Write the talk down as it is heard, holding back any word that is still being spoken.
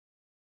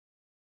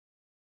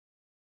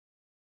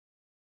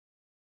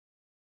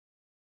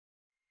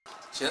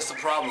See, that's the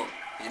problem.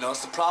 You know,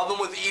 it's the problem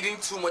with eating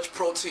too much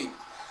protein.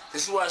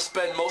 This is where I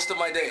spend most of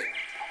my day.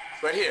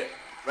 Right here.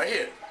 Right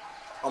here.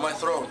 On my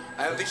throne.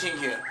 I am the king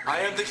here. I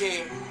am the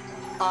king.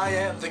 I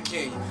am the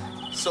king.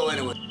 So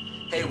anyway.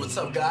 Hey, what's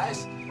up,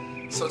 guys?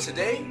 So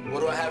today, what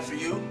do I have for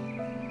you?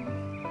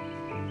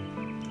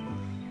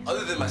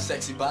 Other than my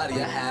sexy body,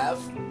 I have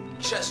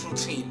chest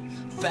routine.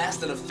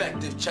 Fast and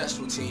effective chest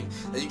routine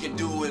that you can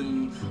do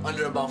in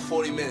under about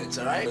 40 minutes,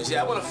 alright? So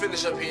yeah, I want to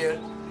finish up here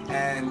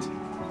and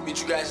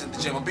meet you guys at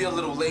the gym. I'll be a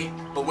little late,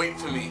 but wait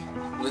for me.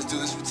 Let's do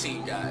this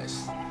routine,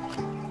 guys.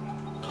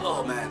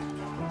 Oh, man.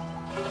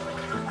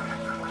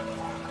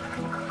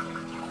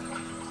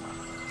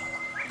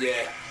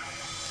 Yeah.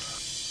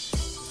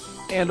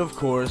 And of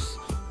course,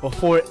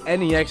 before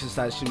any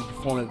exercise should be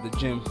performed at the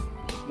gym,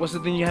 what's the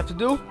thing you have to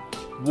do?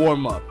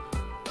 Warm up.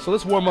 So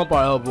let's warm up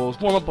our elbows,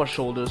 warm up our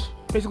shoulders,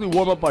 basically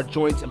warm up our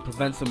joints and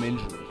prevent some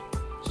injury.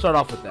 Start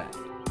off with that.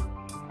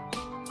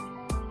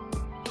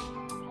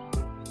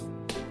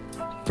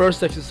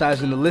 First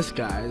exercise in the list,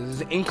 guys,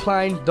 is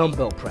incline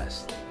dumbbell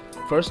press.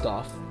 First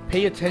off,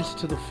 pay attention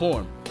to the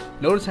form.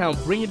 Notice how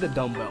I'm bringing the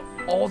dumbbell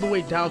all the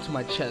way down to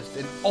my chest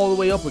and all the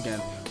way up again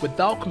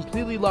without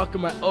completely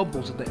locking my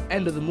elbows at the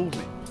end of the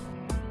movement.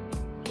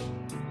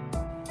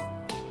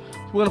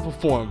 We're going to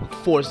perform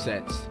 4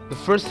 sets. The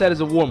first set is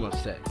a warm-up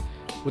set.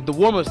 With the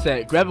warm-up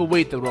set, grab a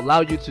weight that will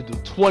allow you to do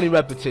 20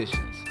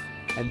 repetitions.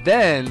 And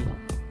then,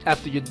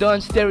 after you're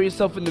done, stare at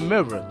yourself in the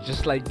mirror,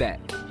 just like that.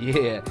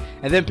 Yeah.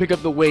 And then pick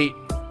up the weight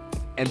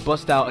and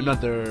bust out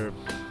another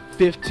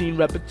 15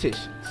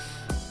 repetitions.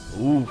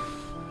 Oof.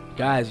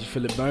 Guys, you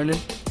feel it burning?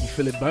 You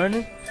feel it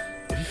burning?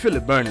 If you feel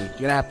it burning,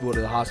 you're gonna have to go to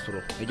the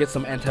hospital and get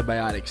some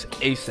antibiotics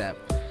ASAP.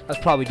 That's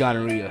probably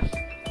gonorrhea.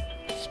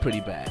 It's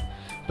pretty bad.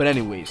 But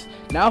anyways,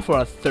 now for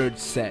our third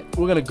set,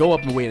 we're gonna go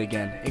up in weight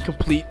again and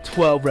complete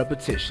 12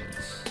 repetitions.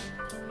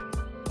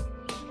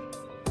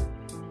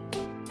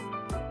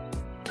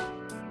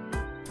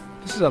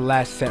 This is our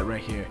last set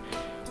right here.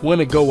 We're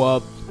gonna go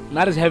up,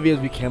 not as heavy as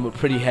we can, but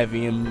pretty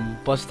heavy,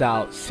 and bust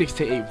out 6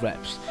 to 8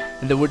 reps.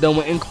 And then we're done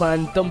with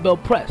incline dumbbell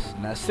press,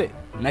 and that's it.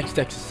 Next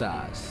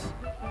exercise.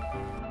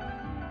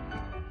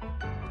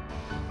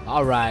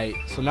 Alright,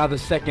 so now the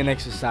second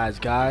exercise,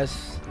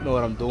 guys. You know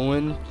what I'm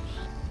doing.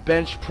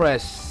 Bench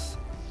press.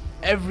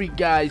 Every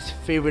guy's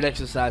favorite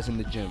exercise in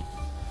the gym.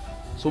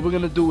 So what we're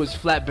going to do is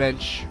flat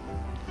bench.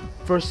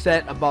 First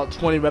set, about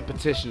 20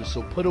 repetitions.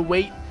 So put a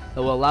weight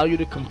that will allow you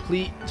to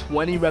complete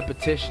 20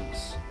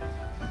 repetitions.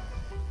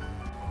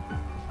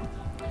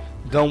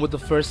 Done with the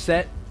first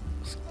set.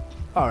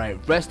 Alright,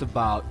 rest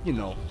about,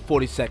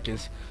 40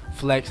 seconds.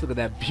 Flex, look at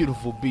that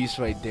beautiful beast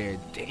right there.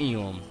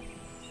 Damn.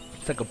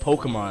 It's like a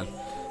Pokemon.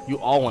 You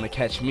all want to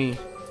catch me.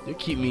 You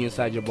keep me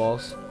inside your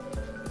balls.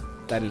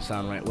 That didn't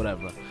sound right,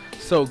 whatever.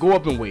 So go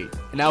up in weight.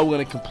 And now we're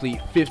going to complete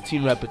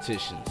 15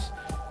 repetitions.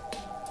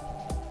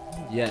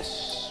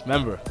 Yes,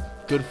 remember,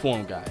 good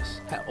form,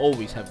 guys.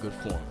 Always have good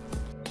form.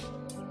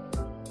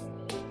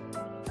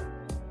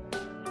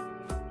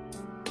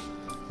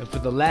 And for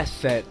the last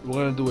set, we're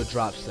going to do a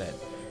drop set.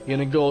 You're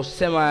going to go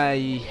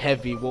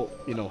semi-heavy,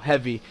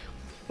 heavy.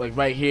 Like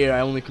right here, I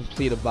only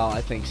complete about,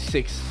 I think,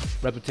 6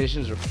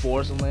 repetitions or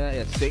 4, something like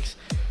that. Yeah, 6.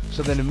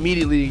 So then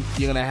immediately,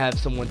 you're going to have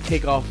someone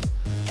take off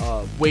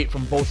weight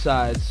from both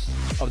sides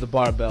of the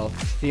barbell.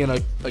 You're going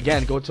to,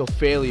 again, go to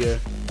failure.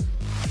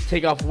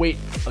 Take off weight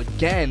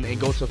again and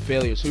go to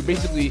failure. So you're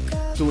basically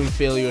doing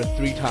failure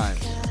 3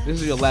 times.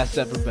 This is your last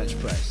set for bench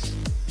press.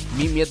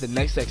 Meet me at the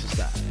next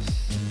exercise.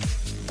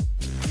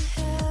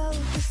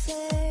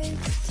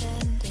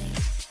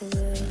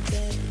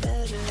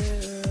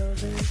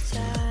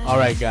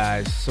 Alright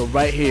guys, so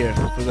right here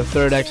for the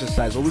third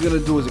exercise, what we're going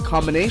to do is a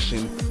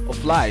combination of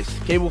flies,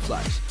 cable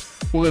flies.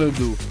 We're going to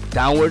do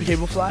downward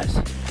cable flies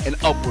and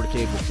upward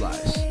cable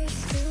flies.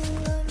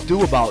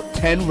 Do about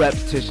 10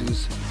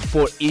 repetitions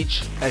for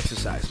each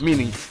exercise,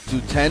 meaning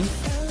do 10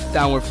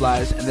 downward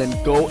flies and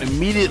then go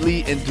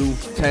immediately and do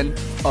 10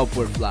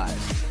 upward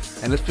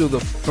flies. And let's feel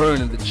the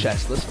burn in the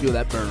chest. Let's feel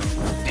that burn.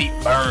 Deep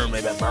burn,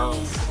 baby, burn.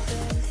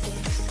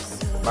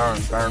 Burn,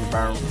 burn,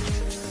 burn.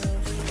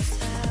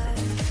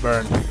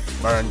 Burn,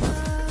 burn, burn,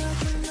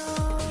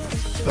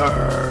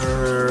 burn.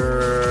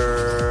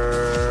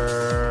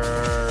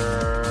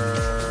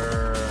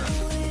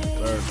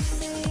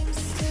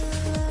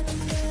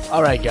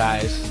 Alright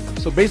guys,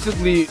 so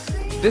basically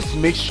this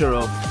mixture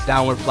of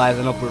downward flies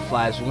and upward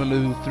flies, we're going to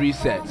do 3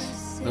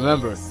 sets.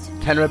 Remember,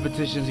 10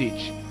 repetitions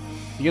each.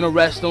 You're going to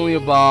rest only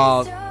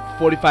about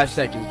 45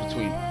 seconds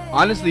between.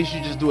 Honestly, you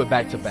should just do it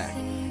back to back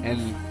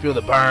and feel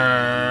the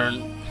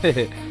burn.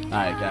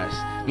 Alright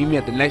guys, meet me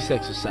at the next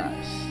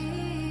exercise.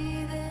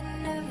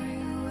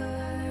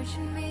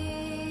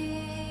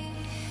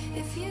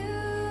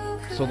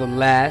 So the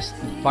last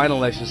and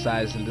final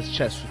exercise in this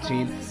chest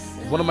routine is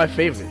one of my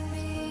favorites,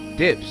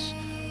 dips.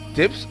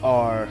 Dips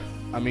are,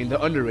 they're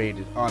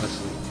underrated,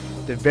 honestly.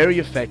 They're very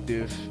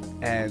effective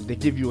and they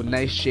give you a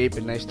nice shape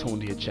and nice tone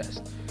to your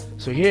chest.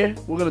 So here,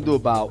 we're going to do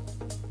about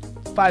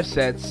 5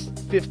 sets,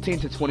 15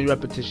 to 20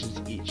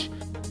 repetitions each.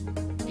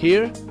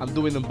 Here, I'm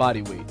doing them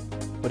body weight.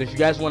 But if you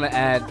guys want to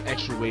add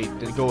extra weight,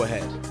 then go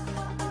ahead.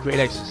 Great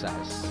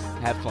exercise.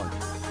 Have fun.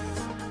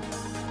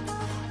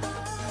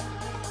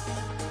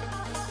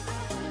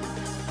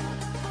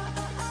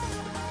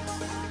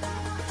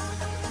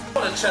 If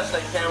you want a chest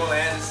like Pamela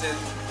Anderson,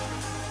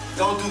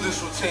 don't do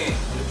this routine.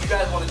 If you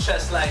guys want a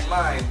chest like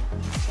mine,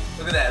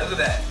 look at that, look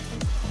at that.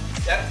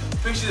 Yeah,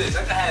 picture this,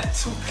 I can have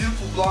two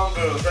beautiful blonde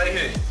girls right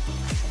here.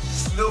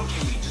 Just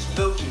milking me,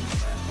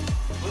 man.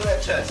 Look at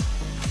that chest,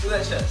 look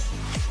at that chest.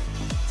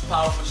 It's a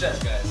powerful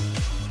chest, guys.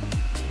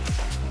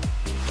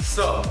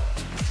 So,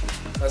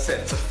 like I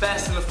said, it's a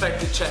fast and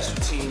effective chest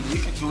routine.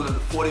 You can do it in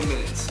 40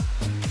 minutes.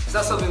 It's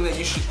not something that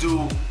you should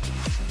do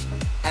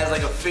as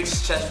like a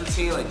fixed chest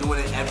routine, like doing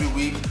it every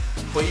week,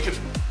 but you can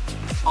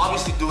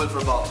obviously do it for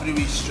about 3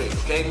 weeks straight,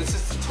 okay? And this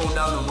is to tone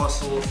down the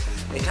muscle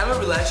and kind of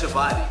relax your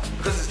body,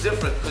 because it's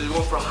different, because you're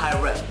going for a high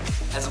rep,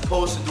 as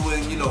opposed to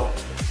doing, you know,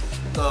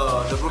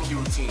 the rookie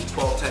routine,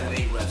 12, 10, and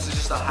 8 reps. It's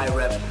just a high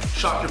rep,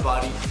 shock your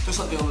body, do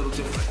something a little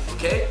different,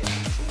 okay?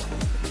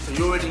 So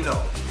you already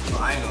know,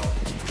 I know,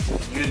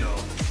 you know,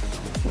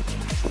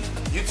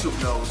 YouTube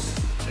knows,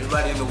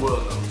 everybody in the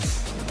world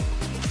knows.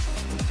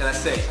 Can I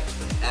say,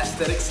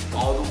 aesthetics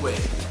all the way.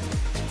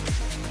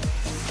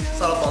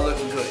 It's all about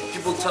looking good.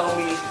 People tell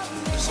me,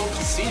 you're so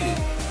conceited.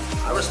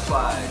 I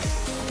reply,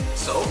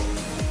 so?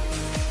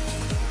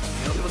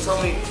 You know, people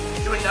tell me,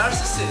 you're a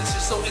narcissist,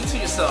 you're so into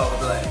yourself.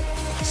 I'm like,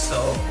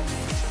 so?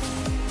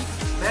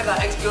 Man, I got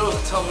ex-girls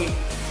that tell me,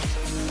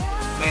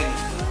 man,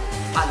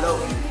 I love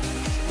you.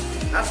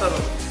 And I tell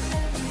them,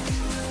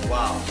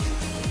 wow,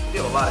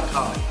 you have a lot in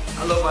common.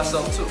 I love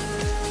myself too.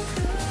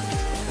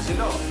 Because you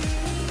know,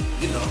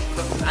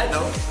 I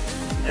know.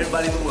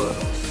 Everybody in the world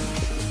knows.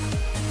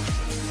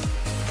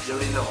 You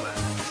already know, man.